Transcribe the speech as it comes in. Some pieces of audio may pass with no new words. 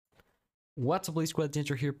What's up, Police Squad?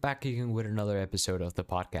 Ginger here, back again with another episode of the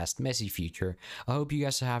podcast Messy Future. I hope you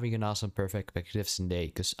guys are having an awesome, perfect, magnificent day,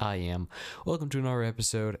 because I am. Welcome to another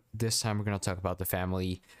episode. This time we're going to talk about the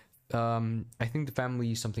family. I think the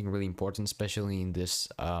family is something really important, especially in this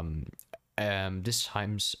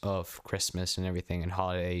times of Christmas and everything and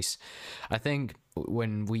holidays. I think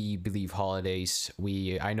when we believe holidays,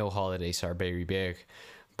 I know holidays are very big,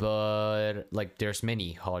 but like there's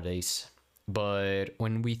many holidays. But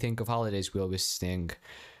when we think of holidays, we always think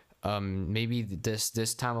maybe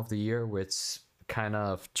this time of the year where it's kind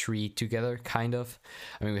of three together, kind of.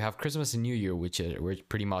 I mean, we have Christmas and New Year, which are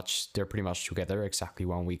pretty much together, exactly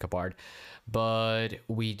 1 week apart. But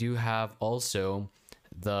we do have also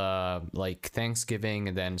the like Thanksgiving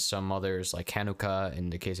and then some others like Hanukkah. In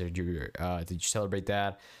the case that you celebrate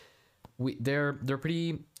that, they're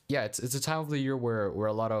pretty. Yeah, it's a time of the year where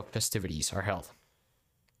a lot of festivities are held,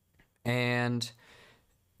 and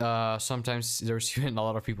sometimes there's even a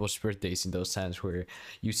lot of people's birthdays in those times where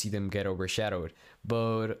you see them get overshadowed.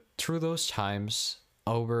 But through those times,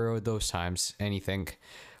 over those times, anything,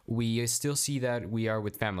 we still see that we are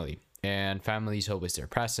with family. And family is always there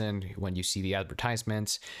present. When you see the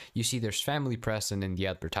advertisements, you see there's family present in the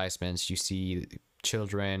advertisements. You see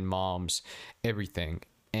children, moms, everything.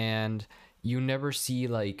 And you never see,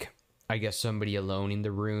 like, I guess, somebody alone in the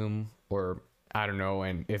room, or I don't know.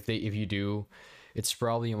 And if you do, it's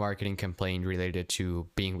probably a marketing campaign related to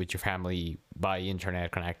being with your family by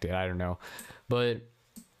internet connected. I don't know, but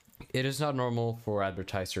it is not normal for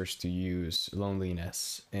advertisers to use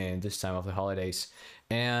loneliness in this time of the holidays.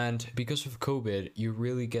 And because of COVID, you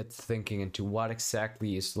really get thinking into what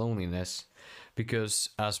exactly is loneliness, because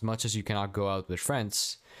as much as you cannot go out with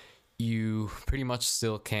friends, you pretty much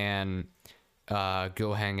still can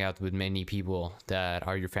go hang out with many people that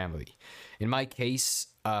are your family. In my case,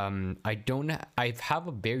 I have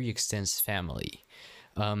a very extensive family.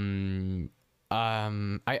 I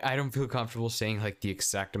don't feel comfortable saying like the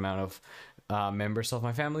exact amount of members of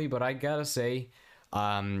my family, but I gotta say,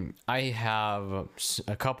 I have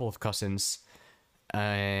a couple of cousins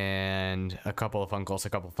and a couple of uncles, a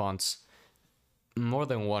couple of aunts, more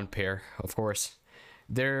than one pair, of course.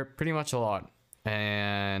 They're pretty much a lot.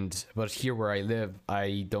 And but here where I live,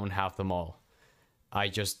 I don't have them all.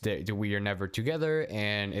 We are never together,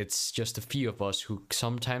 and it's just a few of us who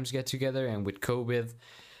sometimes get together. And with COVID,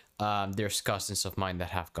 there's cousins of mine that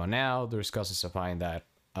have gone out. There's cousins of mine that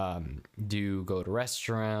do go to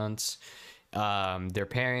restaurants. Their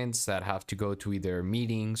parents that have to go to either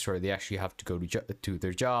meetings or they actually have to go to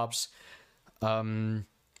their jobs.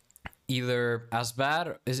 Either as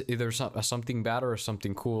bad is either something bad or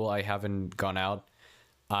something cool. I haven't gone out.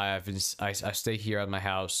 I stay here at my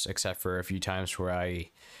house, except for a few times where I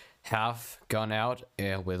have gone out,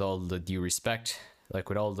 with all the due respect, like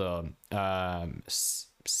with all the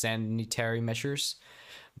sanitary measures.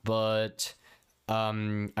 But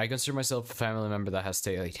I consider myself a family member that has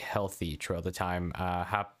stayed like healthy throughout the time.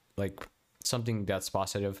 Like something that's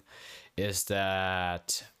positive is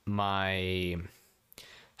that my,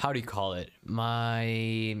 how do you call it,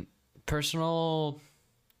 my personal,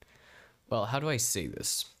 well, how do I say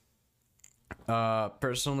this?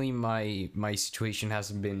 Personally, my situation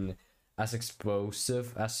hasn't been as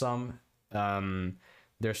explosive as some.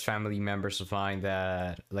 There's family members of mine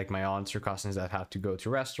that, like my aunts or cousins, that have to go to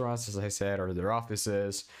restaurants, as I said, or their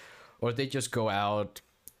offices, or they just go out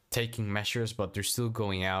taking measures, but they're still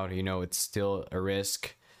going out. You know, it's still a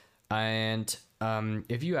risk. And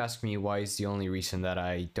if you ask me why is the only reason that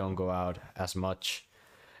I don't go out as much,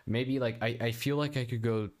 maybe like I feel like I could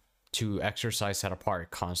go to exercise at a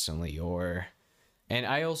park constantly, or, and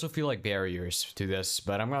I also feel like barriers to this,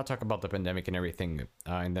 but I'm gonna talk about the pandemic and everything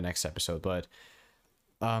in the next episode. But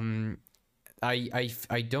um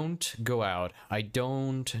I don't go out. I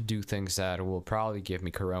don't do things that will probably give me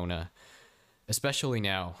corona, especially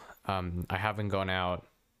now. I haven't gone out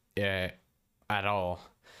at all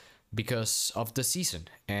because of the season.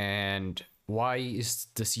 And why is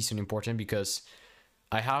the season important? Because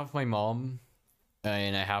I have my mom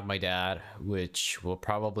and I have my dad, which will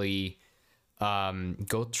probably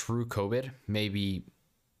go through COVID.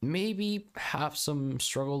 Maybe have some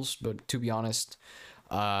struggles, but to be honest,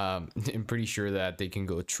 I'm pretty sure that they can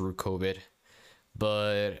go through COVID.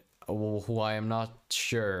 But who I am not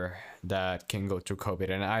sure that can go through COVID,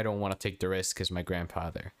 and I don't want to take the risk, is my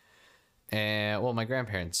grandfather and, well, my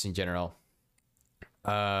grandparents in general.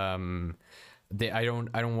 Um, I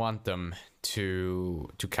don't want them to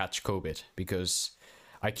catch COVID because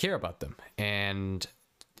I care about them. And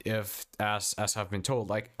if, as I've been told,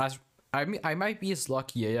 like, as I might be as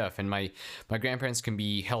lucky AF, and my grandparents can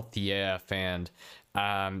be healthy AF, and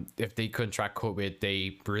if they contract COVID,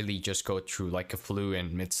 they really just go through like a flu,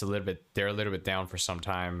 and they're a little bit down for some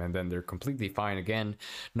time, and then they're completely fine again.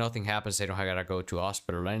 Nothing happens. They don't gotta go to a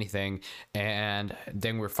hospital or anything, and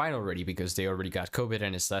then we're fine already because they already got COVID,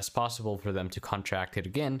 and it's less possible for them to contract it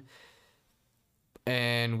again.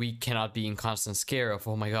 And we cannot be in constant scare of,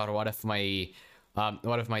 oh my god, what if my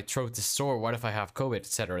throat is sore? What if I have COVID,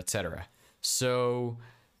 etc., etc. So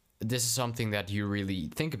this is something that you really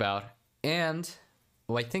think about, and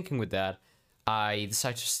by thinking with that, I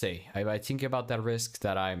decide to stay. I think about that risk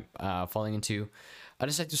that I'm falling into. I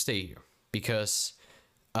decide to stay here because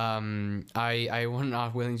I'm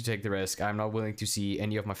not willing to take the risk. I'm not willing to see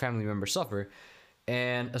any of my family members suffer,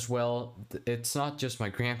 and as well, it's not just my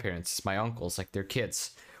grandparents, it's my uncles, like their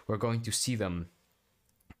kids. We're going to see them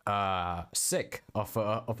sick of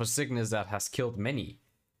a sickness that has killed many,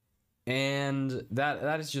 and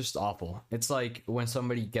that is just awful. It's like when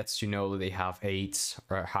somebody gets to know they have AIDS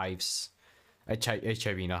or hives,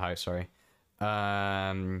 HIV, not hives, sorry.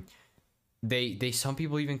 um they some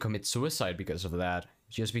people even commit suicide because of that,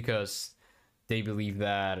 just because they believe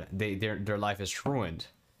that their life is ruined.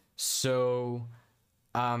 So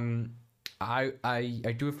I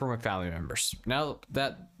do it for my family members. Now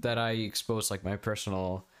that I expose like my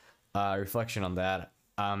personal reflection on that,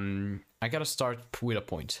 I gotta start with a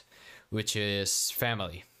point, which is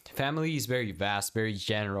family. Family is very vast, very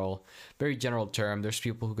general term. There's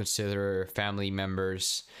people who consider family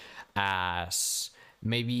members as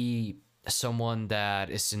maybe someone that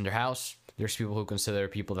is in their house. There's people who consider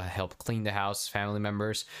people that help clean the house family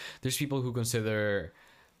members. There's people who consider,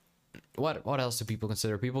 what else do people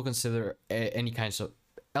consider? People consider a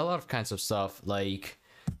lot of kinds of stuff, like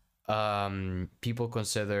people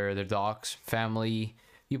consider their dogs family.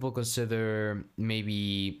 People consider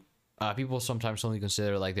maybe people sometimes only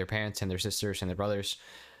consider like their parents and their sisters and their brothers.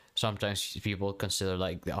 Sometimes people consider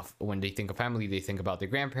like when they think of family, they think about their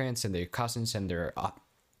grandparents and their cousins and their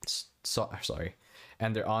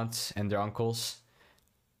and their aunts and their uncles.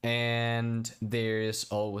 And there's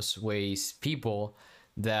always ways people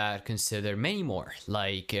that consider many more.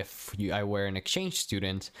 Like if I were an exchange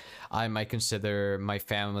student, I might consider my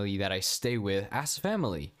family that I stay with as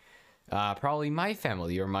family. Probably my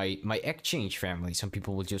family or my exchange family. Some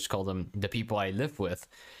people will just call them the people I live with,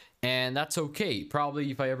 and that's okay.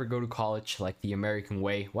 Probably if I ever go to college, like the American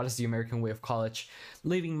way. What is the American way of college?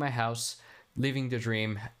 Leaving my house, living the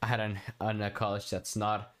dream at a college that's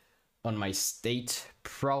not on my state,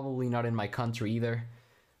 probably not in my country either.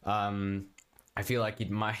 I feel like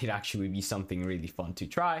it might actually be something really fun to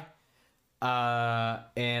try.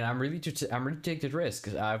 And I'm really to take the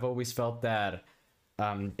risk. I've always felt that,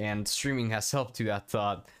 and streaming has helped to that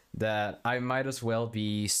thought, that I might as well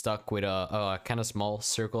be stuck with a kind of small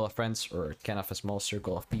circle of friends, or kind of a small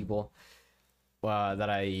circle of people that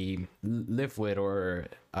I live with or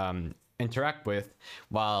interact with,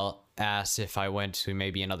 while as if I went to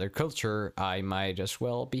maybe another culture, I might as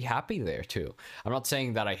well be happy there too. I'm not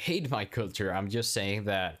saying that I hate my culture. I'm just saying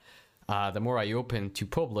that the more I open to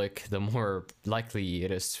public, the more likely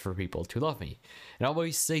it is for people to love me. And I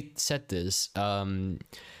always said this,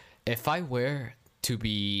 if I were to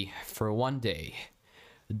be, for one day,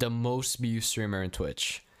 the most viewed streamer in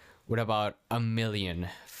Twitch, with about 1 million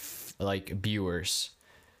viewers,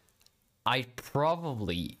 I'd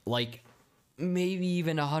probably, like, maybe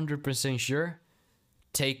even 100% sure,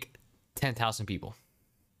 take 10,000 people.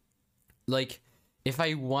 Like, if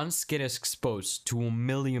I once get exposed to 1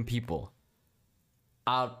 million people,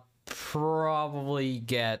 I'll probably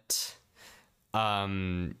get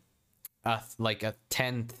like a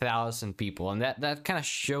 10,000 people, and that kind of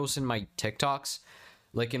shows in my TikToks.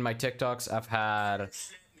 Like in my TikToks, I've had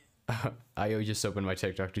I just opened my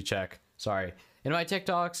TikTok to check. Sorry. In my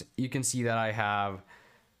TikToks, you can see that I have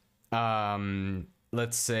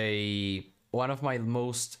let's say one of my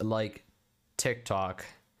most like TikTok.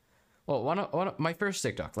 Well, one of my first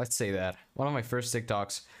TikTok, let's say that. One of my first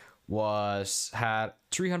TikToks had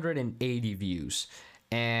 380 views,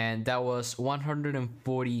 and that was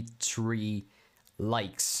 143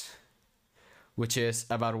 likes, which is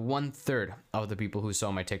about 1/3 of the people who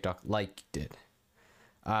saw my TikTok liked it.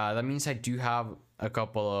 That means I do have a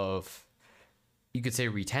couple of, you could say,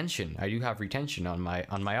 retention. I do have retention on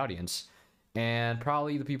my audience, and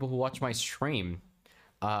probably the people who watch my stream,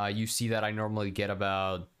 you see that I normally get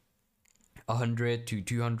about 100 to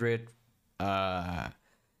 200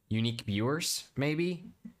 unique viewers,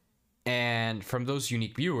 maybe. And from those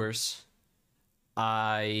unique viewers,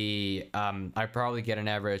 I probably get an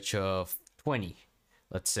average of 20,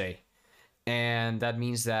 let's say. and that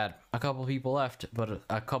means that a couple people left, but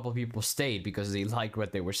a couple people stayed because they liked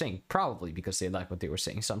what they were saying. Probably because they liked what they were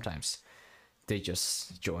saying. Sometimes they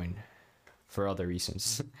just join for other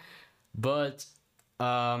reasons. But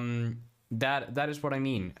that is what I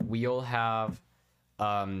mean. We all have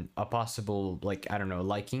a possible, like, I don't know,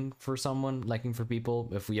 liking for someone, liking for people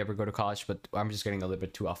if we ever go to college. But I'm just getting a little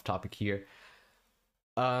bit too off topic here.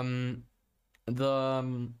 Um,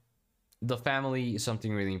 the the family is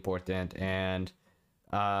something really important, and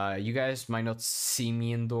you guys might not see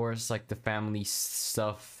me endorse like the family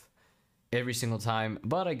stuff every single time,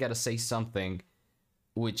 but I gotta say something,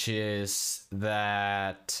 which is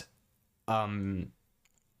that I'm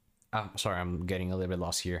sorry, I'm getting a little bit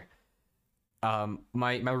lost here.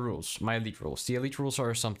 My rules, my elite rules. The elite rules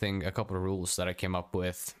are something, a couple of rules that I came up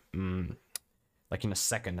with, like in a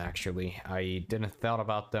second. Actually, I didn't thought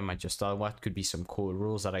about them. I just thought what could be some cool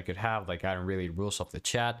rules that I could have. Like, I don't really rules of the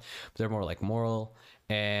chat, but they're more like moral.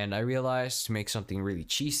 And I realized to make something really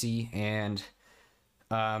cheesy, and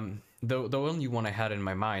the only one I had in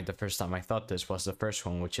my mind the first time I thought this was the first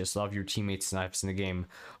one, which is love your teammates' snipes in the game.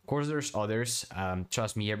 Of course, there's others.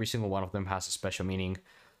 Trust me, every single one of them has a special meaning.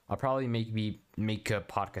 I'll probably make a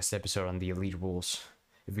podcast episode on the elite rules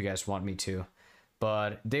if you guys want me to,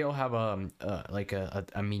 but they all have like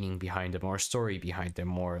a meaning behind them, or a story behind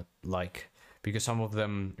them, or like, because some of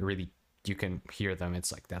them really, you can hear them,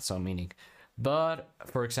 it's like that's all meaning. But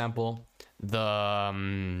for example,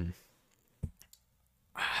 the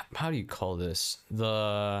how do you call this,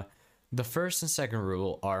 the first and second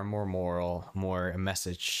rule are more moral, more a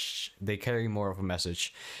message, they carry more of a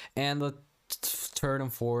message, and the third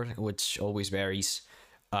and fourth, which always varies,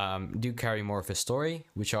 do carry more of a story,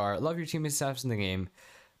 which are love your teammates steps in the game,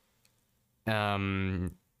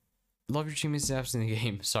 love your teammates steps in the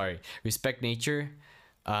game, sorry, respect nature,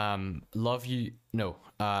 love you, no,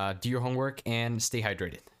 do your homework and stay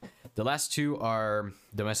hydrated. The last two are,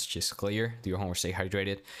 the message is clear, do your homework, stay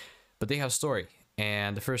hydrated, but they have story.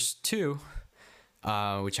 And the first two,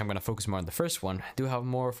 which I'm gonna focus more on the first one, do have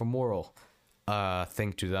more of a moral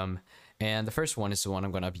thing to them. And the first one is the one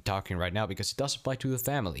I'm gonna be talking right now because it does apply to the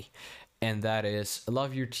family, and that is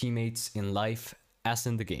love your teammates in life as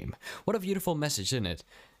in the game. What a beautiful message, isn't it?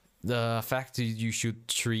 The fact that you should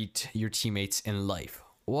treat your teammates in life.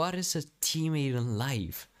 What is a teammate in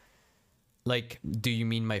life? Like, do you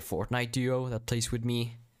mean my Fortnite duo that plays with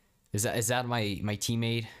me? Is that my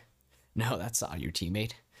teammate? No, that's not your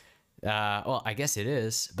teammate. Well, I guess it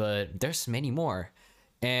is, but there's many more.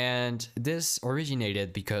 And this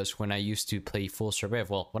originated because when I used to play Full Surviv,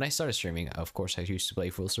 well, when I started streaming, of course, I used to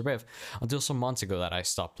play Full Surviv until some months ago that I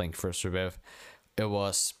stopped playing Full Surviv. It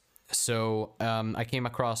was so I came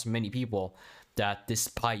across many people that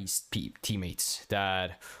despised teammates,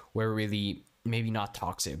 that were really maybe not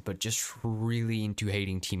toxic, but just really into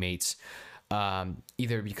hating teammates.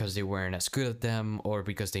 Either because they weren't as good at them, or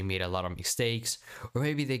because they made a lot of mistakes, or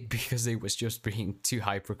maybe because they was just being too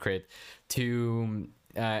hypocrite, to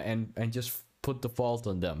and just put the fault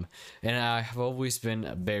on them. And I have always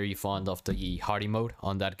been very fond of the hard emote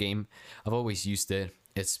on that game. I've always used it.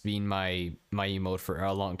 It's been my emote for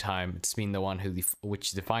a long time. It's been the one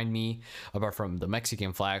which defined me, apart from the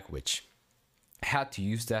Mexican flag, which had to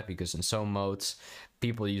use that because in some modes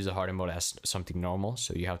people use the hard emote as something normal,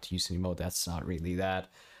 so you have to use an emote that's not really that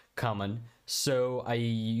common. So I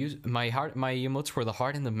use my emotes for the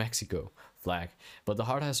heart and the Mexico flag, but the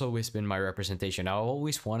heart has always been my representation. I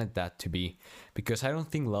always wanted that to be, because I don't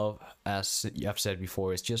think love, as I've said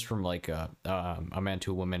before, is just from like a man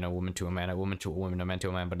to a woman to a man, a woman to a woman, a man to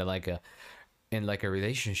a man, but in like a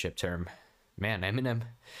relationship term. Man, Eminem.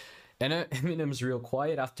 And Eminem's real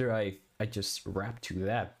quiet after I just rapped to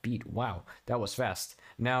that beat. Wow, that was fast.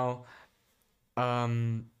 Now,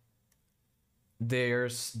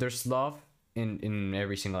 there's love in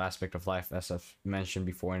every single aspect of life, as I've mentioned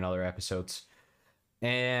before in other episodes.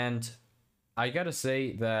 And I gotta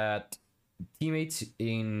say that teammates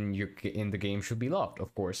in the game should be loved,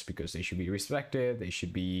 of course, because they should be respected, they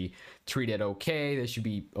should be treated okay, they should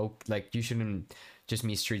be like, you shouldn't just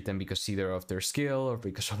mistreat them because either of their skill, or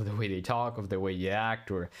because of the way they talk, of the way you act,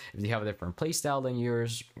 or if they have a different playstyle than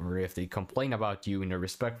yours, or if they complain about you in a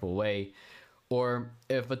respectful way, or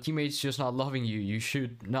if a teammate's just not loving you, you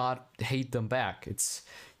should not hate them back. It's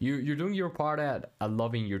you're doing your part at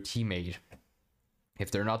loving your teammate.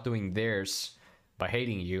 If they're not doing theirs by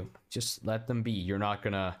hating you, just let them be. You're not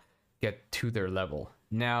gonna get to their level.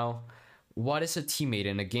 Now, what is a teammate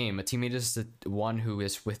in a game? A teammate is the one who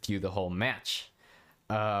is with you the whole match,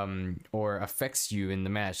 or affects you in the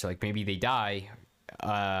match. Like, maybe they die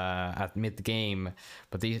at mid game,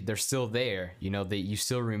 but they're still there. You know, you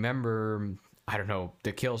still remember, I don't know,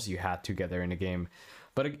 the kills you had together in a game,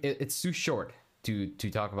 but it's too short to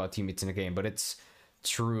talk about teammates in a game. But it's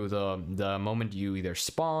true, the moment you either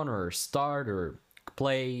spawn or start or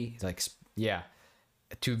play, like, yeah,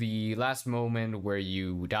 to the last moment where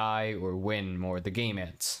you die or win or the game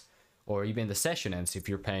ends, or even the session ends if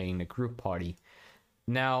you're playing a group party.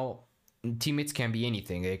 Now, teammates can be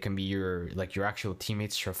anything. It can be your actual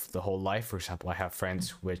teammates for the whole life. For example, I have friends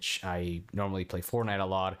which I normally play Fortnite a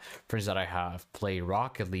lot, friends that I have played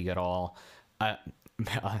Rocket League at all, not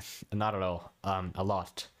at all, a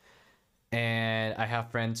lot. And I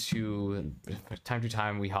have friends who time to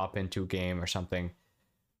time we hop into a game or something.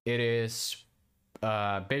 It is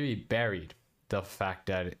very buried, the fact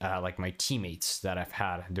that like my teammates that I've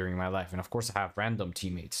had during my life. And of course I have random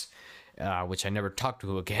teammates which I never talked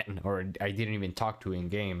to again, or I didn't even talk to in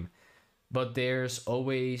game. But there's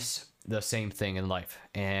always the same thing in life,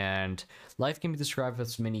 and life can be described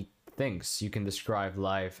as many things. You can describe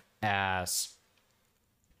life as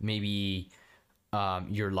maybe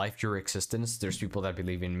your life, your existence. There's people that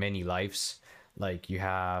believe in many lives. Like you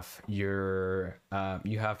have your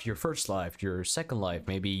first life, your second life.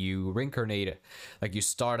 Maybe you reincarnate, like you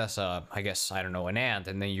start as a, I guess, I don't know, an ant,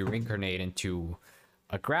 and then you reincarnate into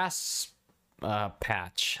a grass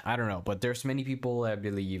patch. I don't know, but there's many people that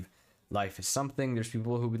believe life is something. There's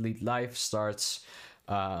people who believe life starts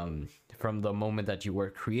from the moment that you were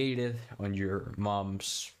created on your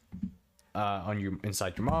mom's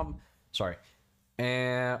inside your mom, sorry,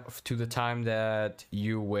 and to the time that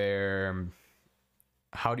you were,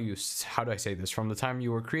 how do I say this, from the time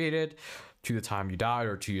you were created to the time you died,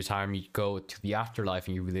 or to the time you go to the afterlife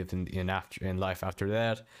and you live in life after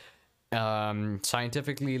that.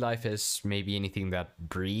 Scientifically, life is maybe anything that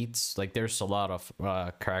breathes. Like there's a lot of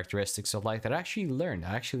characteristics of life that I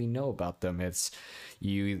actually know about them. It's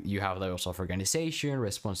you have levels of organization,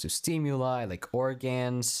 response to stimuli, like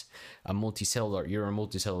organs, you're a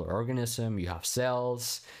multicellular organism. You have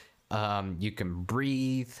cells, you can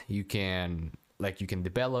breathe, you can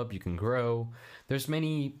develop, you can grow. There's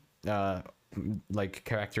many like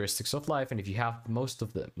characteristics of life, and if you have most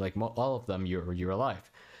of them, like all of them, you're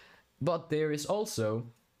alive. But there is also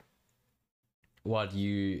what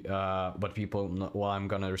I'm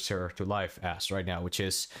gonna refer to life as right now, which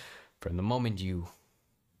is from the moment you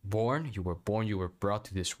were born, you were brought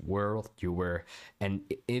to this world, you were an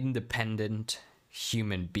independent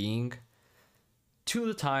human being, to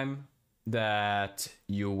the time that to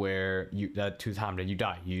the time that you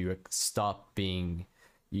die, you stop being,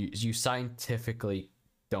 you scientifically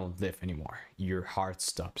don't live anymore. Your heart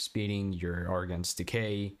stops beating, your organs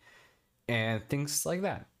decay, and things like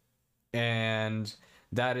that. And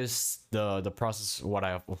that is the process of what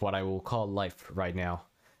I will call life right now.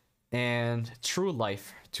 And true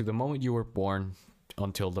life, to the moment you were born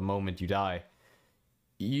until the moment you die,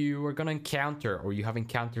 you are gonna encounter, or you have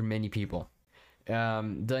encountered, many people.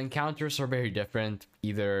 The encounters are very different.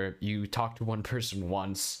 Either you talk to one person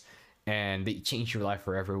once and they change your life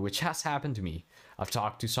forever, which has happened to me. I've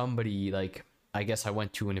talked to somebody, like, I guess I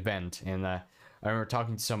went to an event, and I remember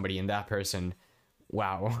talking to somebody, and that person,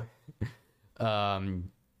 wow.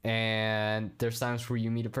 And there's times where you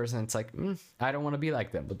meet a person, it's like, I don't want to be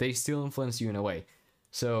like them, but they still influence you in a way.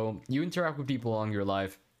 So you interact with people along your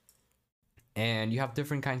life, and you have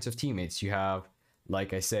different kinds of teammates. You have,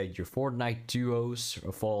 like I said, your Fortnite duos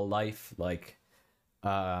of all life. Like,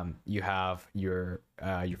 you have your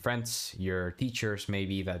friends, your teachers,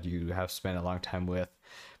 maybe, that you have spent a long time with,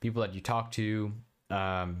 people that you talk to,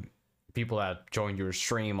 people that join your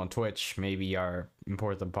stream on Twitch, maybe, are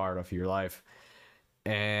important part of your life.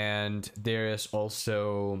 And there is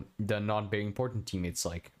also the not very important teammates,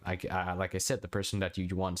 like I said, the person that you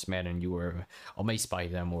once met and you were amazed by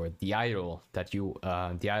them, or the idol that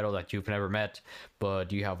you've never met,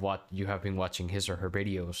 but you have been watching his or her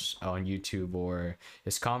videos on YouTube, or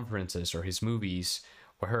his conferences, or his movies,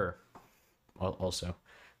 or her also.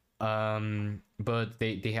 But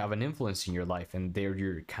they have an influence in your life, and they're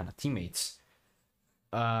your kind of teammates.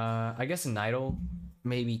 I guess an idol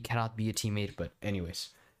maybe cannot be a teammate, but anyways,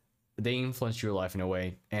 they influence your life in a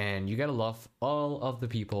way, and you gotta love all of the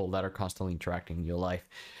people that are constantly interacting in your life.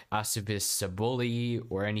 As if it's a bully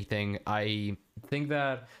or anything, I think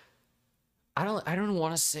that I don't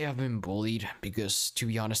want to say I've been bullied, because to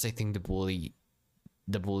be honest, I think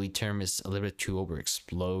the bully term is a little bit too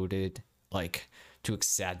overexploded, like too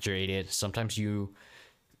exaggerated. Sometimes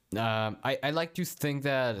I like to think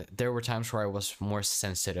that there were times where I was more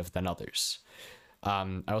sensitive than others.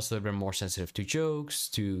 I was a little bit more sensitive to jokes,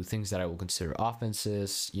 to things that I would consider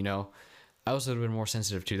offenses, I was a little bit more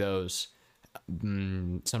sensitive to those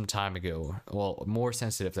some time ago. Well, more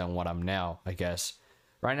sensitive than what I'm now, I guess.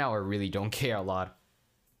 Right now, I really don't care a lot.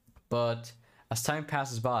 But as time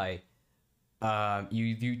passes by,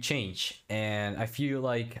 you change, and I feel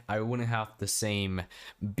like I wouldn't have the same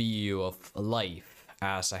view of life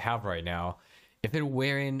as I have right now if it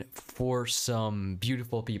weren't for some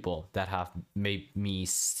beautiful people that have made me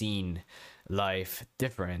seen life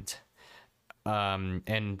different.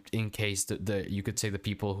 And in case the you could say the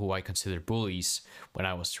people who I consider bullies when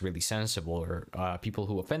I was really sensible, or people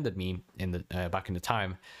who offended me in the back in the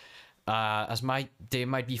time, as they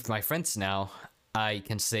might be my friends now, I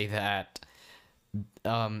can say that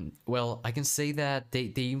well, I can say that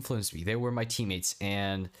they influenced me. They were my teammates,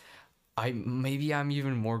 and I'm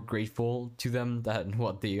even more grateful to them than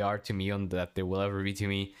what they are to me, on that they will ever be to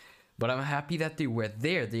me. But I'm happy that they were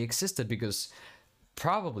there, they existed, because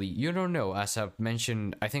probably you don't know, as I've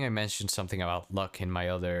mentioned, I think I mentioned something about luck in my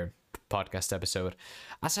other podcast episode.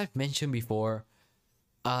 As I've mentioned before,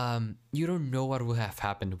 you don't know what would have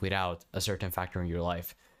happened without a certain factor in your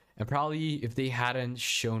life. And probably if they hadn't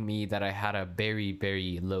shown me that I had a very,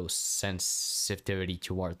 very low sensitivity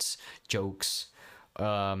towards jokes,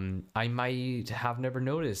 I might have never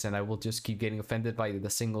noticed, and I will just keep getting offended by the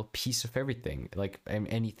single piece of everything, like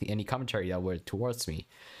any commentary that were towards me.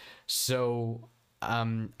 So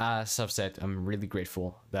as I've said, I'm really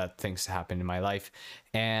grateful that things happen in my life,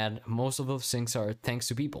 and most of those things are thanks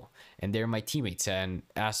to people, and they're my teammates. And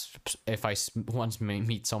as if I once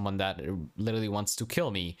meet someone that literally wants to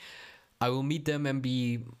kill me, I will meet them and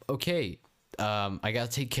be okay. I gotta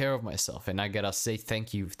take care of myself, and I gotta say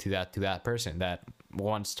thank you to that person that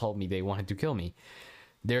once told me they wanted to kill me.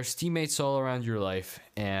 There's teammates all around your life,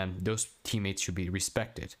 and those teammates should be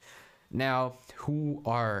respected. Now, who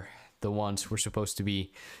are the ones who are supposed to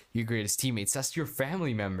be your greatest teammates? That's your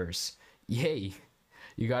family members. Yay,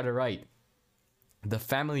 you got it right. The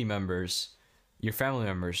family members, your family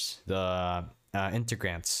members, the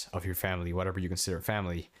integrants of your family, whatever you consider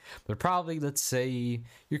family. But probably, let's say,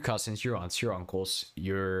 your cousins, your aunts, your uncles,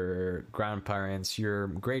 your grandparents, your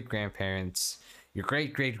great grandparents, your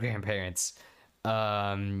great great grandparents,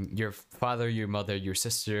 your father, your mother, your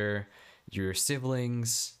sister, your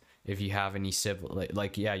siblings. If you have any sibling,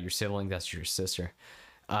 like yeah, your sibling, that's your sister.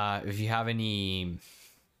 If you have any,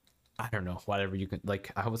 I don't know, whatever you can,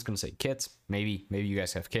 like, I was gonna say kids. Maybe you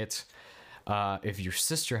guys have kids. If your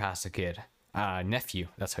sister has a kid, nephew,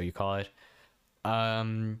 that's how you call it.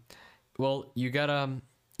 Well, you gotta,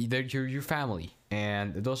 they're your family,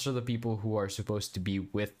 and those are the people who are supposed to be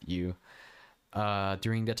with you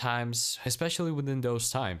during the times, especially within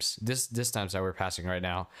those times, this times that we're passing right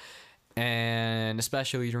now, and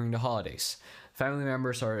especially during the holidays. Family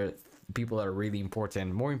members are people that are really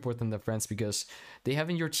important, more important than friends, because they have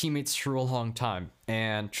been your teammates for a long time.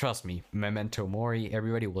 And trust me, memento mori,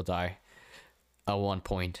 everybody will die at one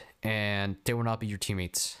point, and they will not be your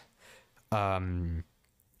teammates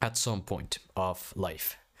at some point of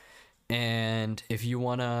life. And if you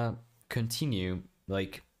want to continue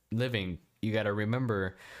like living, you got to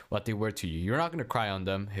remember what they were to you. You're not going to cry on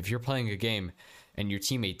them. If you're playing a game and your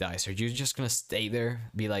teammate dies, are you just going to stay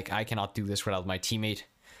there, be like, I cannot do this without my teammate?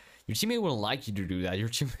 Your teammate wouldn't like you to do that. Your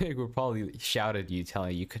teammate would probably shout at you,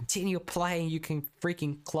 telling you, continue playing, you can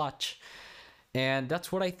freaking clutch. And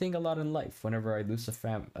that's what I think a lot in life. Whenever I lose not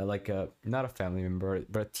a family member,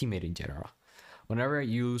 but a teammate in general. Whenever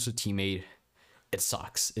you lose a teammate, it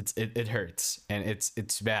sucks. It hurts, and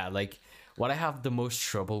it's bad. Like, what I have the most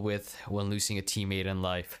trouble with when losing a teammate in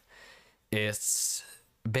life is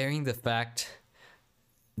bearing the fact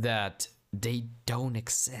that they don't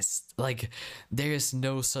exist. Like, there is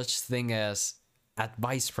no such thing as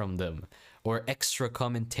advice from them or extra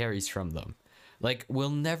commentaries from them. Like, we'll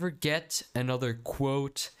never get another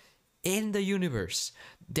quote in the universe.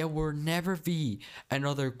 There will never be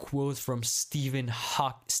another quote from Stephen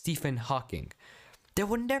Hawking. There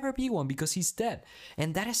will never be one, because he's dead.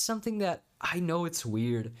 And that is something that I know it's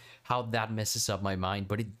weird how that messes up my mind,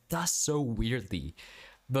 but it does so weirdly.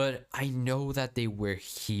 But I know that they were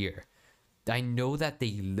here. I know that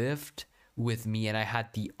they lived with me, and I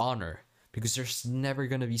had the honor, because there's never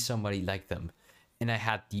going to be somebody like them. And I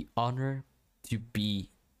had the honor to be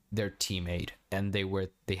their teammate, and they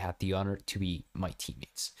had the honor to be my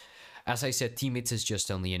teammates. As I said, teammates is just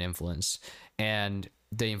only an influence, and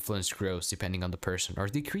the influence grows depending on the person or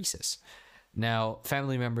decreases. Now,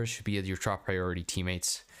 family members should be your top priority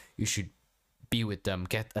teammates. You should be with them,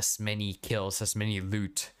 get as many kills, as many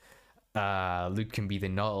loot. Loot can be the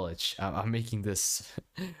knowledge. I'm making this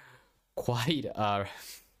quite I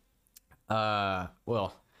forgot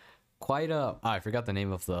the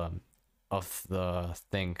name of the of the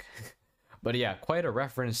thing. But yeah, quite a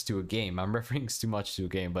reference to a game. I'm referring too much to a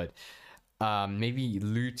game, but maybe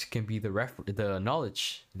loot can be the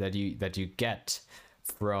knowledge that you get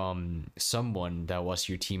from someone that was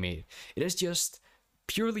your teammate. It is just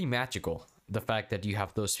purely magical, the fact that you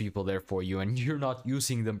have those people there for you and you're not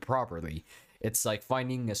using them properly. It's like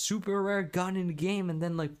finding a super rare gun in the game and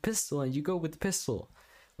then like pistol, and you go with the pistol.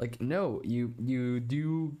 Like, no, you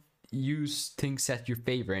do use things at your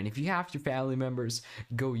favor, and if you have your family members,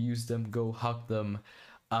 go use them, go hug them.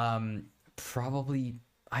 Probably,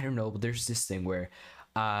 I don't know, but there's this thing where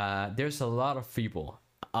there's a lot of people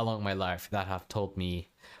along my life that have told me,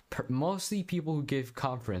 mostly people who give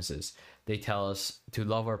conferences, they tell us to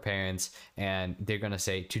love our parents, and they're gonna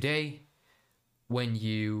say, today when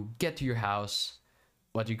you get to your house,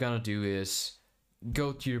 what you're gonna do is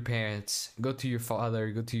go to your parents, go to your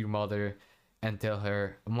father, go to your mother, and tell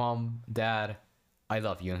her, Mom, Dad, I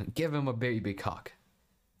love you, and give him a very big hug.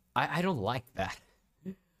 I don't like that.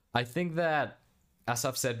 I think that, as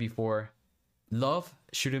I've said before, love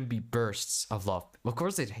shouldn't be bursts of love. Of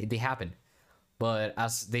course they happen, but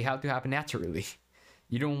as they have to happen naturally.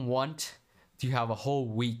 You don't want to have a whole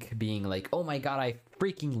week being like, oh my god, I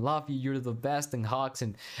freaking love you, you're the best, and hugs,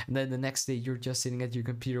 and then the next day you're just sitting at your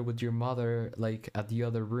computer with your mother like at the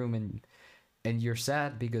other room, and you're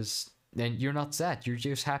sad because then you're not sad, you're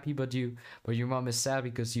just happy, but your mom is sad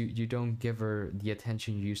because you don't give her the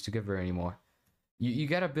attention you used to give her anymore. You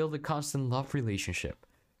gotta build a constant love relationship,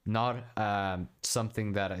 not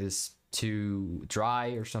something that is too dry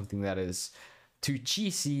or something that is too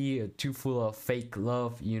cheesy, too full of fake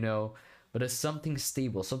love, but it's something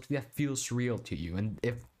stable, something that feels real to you. And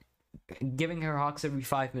if giving her hugs every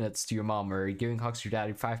 5 minutes to your mom, or giving hugs to your dad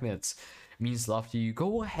every 5 minutes means love to you,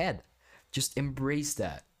 go ahead, just embrace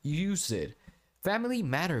that, use it. Family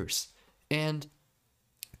matters, and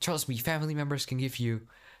trust me, family members can give you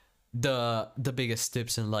the biggest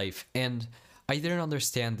tips in life. And I didn't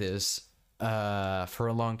understand this for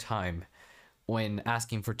a long time when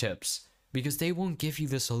asking for tips, because they won't give you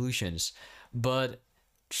the solutions. But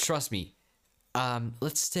trust me,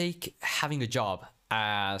 let's take having a job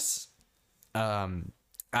as an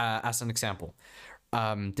example.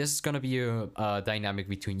 This is gonna be a dynamic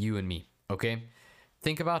between you and me. Okay,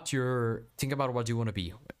 think about what you want to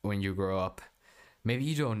be when you grow up. Maybe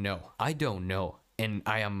you don't know. I don't know, and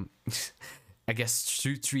I am, I guess,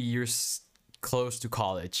 3 years close to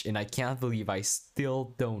college, and I can't believe I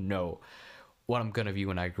still don't know what I'm gonna be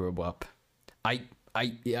when I grow up.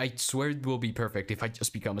 I swear it will be perfect if I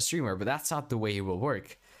just become a streamer, but that's not the way it will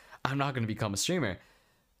work. I'm not gonna become a streamer.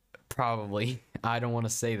 Probably. I don't want to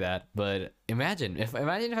say that, but imagine if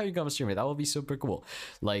I become a streamer, that would be super cool.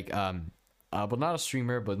 Like, but not a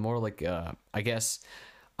streamer, but more like, I guess,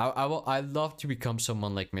 I'd love to become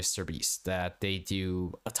someone like Mr. Beast, that they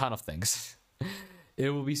do a ton of things. It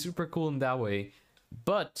will be super cool in that way.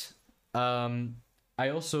 But I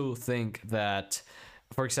also think that,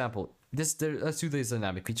 for example, let's do this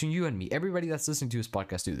dynamic between you and me. Everybody that's listening to this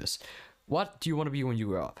podcast, do this. What do you want to be when you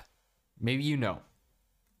grow up? Maybe you know.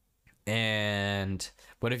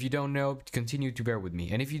 But if you don't know, continue to bear with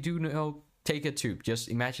me. And if you do know, take it too. Just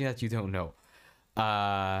imagine that you don't know.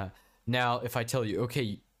 Now, if I tell you,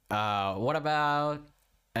 okay, what about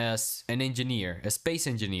as an engineer, a space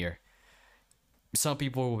engineer? Some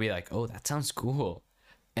people will be like, oh, that sounds cool.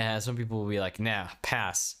 And some people will be like, nah,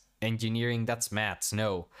 pass. Engineering, that's maths.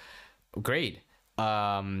 No. Great.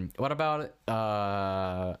 What about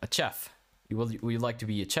a chef? Would you like to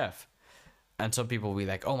be a chef? And some people will be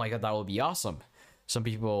like, oh my god, that would be awesome. Some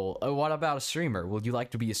people, oh, what about a streamer? Would you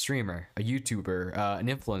like to be a streamer, a YouTuber, an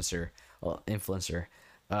influencer,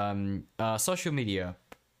 social media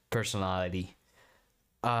personality?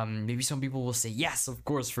 Maybe some people will say yes, of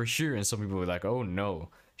course, for sure, and some people will be like, oh no,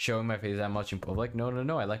 showing my face that much in public?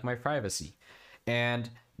 No, I like my privacy. And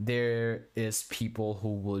there is people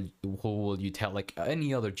who will you tell like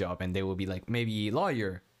any other job, and they will be like, maybe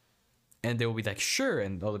lawyer, and they will be like, sure,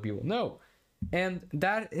 and other people, no. And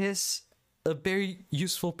that is a very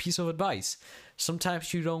useful piece of advice.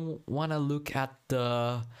 Sometimes you don't want to look at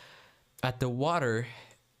the water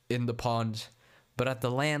in the pond, but at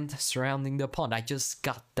the land surrounding the pond. I just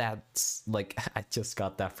got that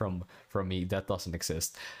from me. That doesn't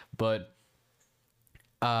exist. But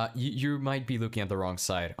you might be looking at the wrong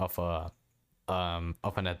side of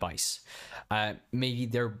an advice. Maybe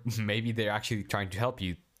they're actually trying to help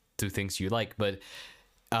you do things you like, but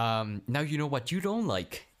now you know what you don't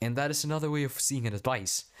like, and that is another way of seeing an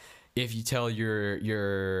advice. If you tell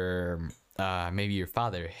your maybe your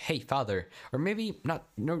father, hey father, or maybe not.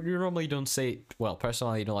 No, you normally don't say. Well,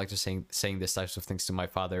 personally, I don't like to saying these types of things to my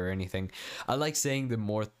father or anything. I like saying them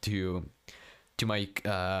more to my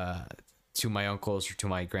to my uncles or to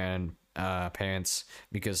my grand parents,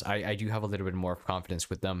 because I do have a little bit more confidence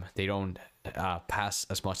with them. They don't pass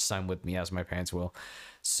as much time with me as my parents will.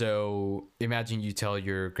 So imagine you tell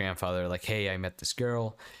your grandfather like, hey, I met this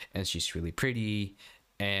girl and she's really pretty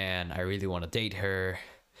and I really want to date her.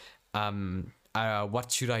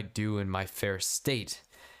 What should I do in my fair state?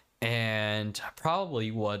 And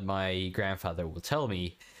probably what my grandfather will tell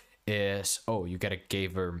me is, oh, you gotta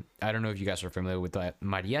give her. I don't know if you guys are familiar with what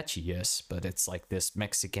mariachi is, but it's like this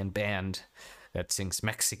Mexican band that sings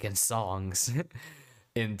Mexican songs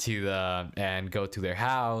into the and go to their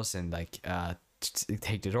house and like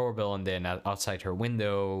take the doorbell, and then outside her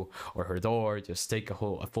window or her door just take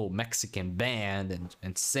a full Mexican band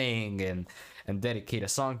and sing and dedicate a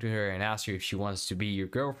song to her and ask her if she wants to be your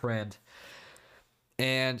girlfriend.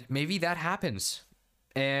 And maybe that happens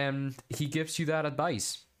and he gives you that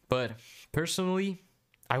advice. But personally,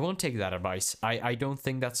 I won't take that advice. I don't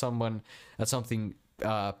think that's something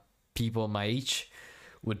people my age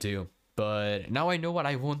would do. But now I know what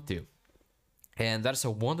I won't do. And that's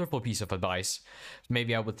a wonderful piece of advice.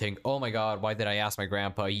 Maybe I would think, oh my god, why did I ask my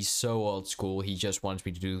grandpa? He's so old school. He just wants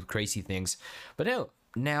me to do crazy things. But no,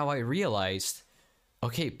 now I realized,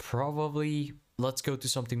 okay, probably let's go to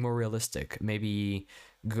something more realistic. Maybe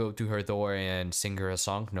go to her door and sing her a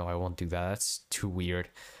song. No, I won't do that. That's too weird.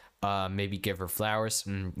 Maybe give her flowers.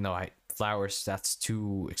 Flowers, that's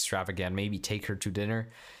too extravagant. Maybe take her to dinner.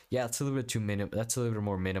 Yeah, it's a little bit too that's a little bit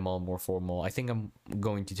more minimal, more formal. I think I'm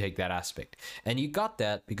going to take that aspect. And you got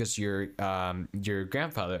that because your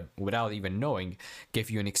grandfather, without even knowing,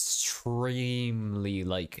 gave you an extremely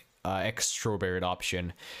like extrovert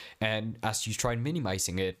option. And as you tried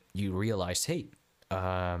minimizing it, you realized, hey,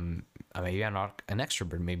 maybe I'm not an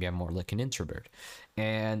extrovert, maybe I'm more like an introvert.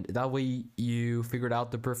 And that way you figured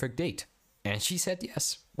out the perfect date. And she said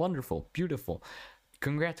yes. Wonderful, beautiful.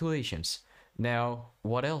 Congratulations. Now,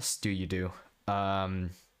 what else do? You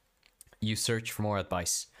search for more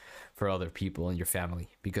advice for other people in your family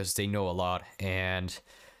because they know a lot, and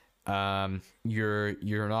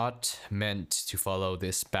you're not meant to follow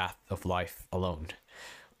this path of life alone,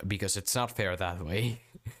 because it's not fair that way.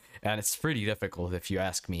 And it's pretty difficult if you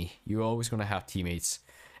ask me. You're always going to have teammates.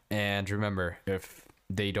 And remember, if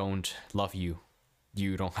they don't love you,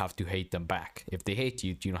 you don't have to hate them back. If they hate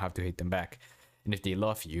you, you don't have to hate them back. And if they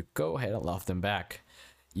love you, go ahead and love them back.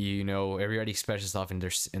 You know, everybody expresses love in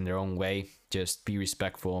their own way. Just be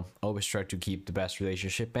respectful. Always try to keep the best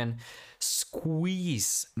relationship and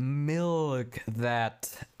squeeze, milk that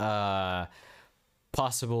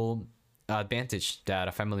possible advantage that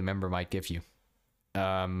a family member might give you.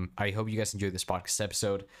 I hope you guys enjoyed this podcast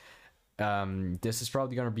episode. This is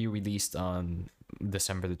probably going to be released on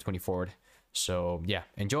December the 24th. So yeah,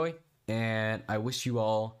 enjoy. And I wish you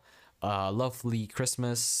all a lovely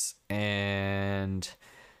Christmas and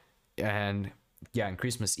yeah, and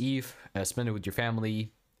Christmas Eve. Spend it with your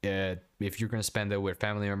family. If you're going to spend it with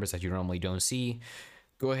family members that you normally don't see,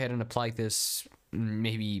 go ahead and apply this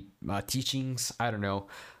maybe teachings. I don't know.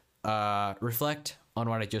 Reflect on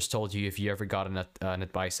what I just told you. If you ever got an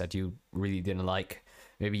advice that you really didn't like,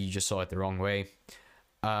 maybe you just saw it the wrong way.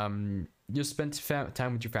 Just spend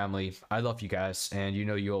time with your family. I love you guys, and you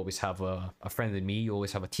know you always have a friend in me. You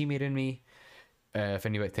always have a teammate in me. If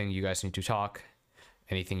anything you guys need to talk,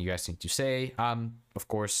 anything you guys need to say, I'm of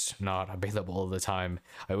course not available all the time.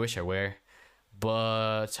 I wish I were,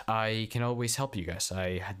 but I can always help you guys.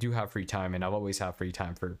 I do have free time, and I've always had free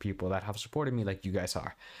time for people that have supported me like you guys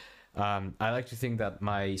are. I like to think that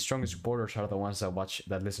my strongest supporters are the ones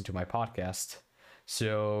that listen to my podcast.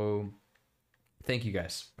 So thank you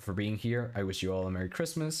guys for being here. I wish you all a Merry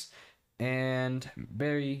Christmas and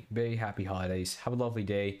very, very happy holidays. Have a lovely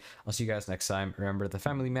day. I'll see you guys next time. Remember, the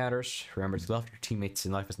family matters. Remember to love your teammates,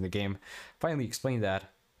 and life is in the game. Finally explained that.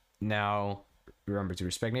 Now, remember to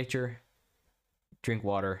respect nature, drink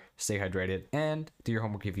water, stay hydrated, and do your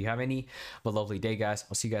homework if you have any. Have a lovely day, guys.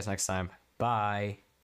 I'll see you guys next time. Bye.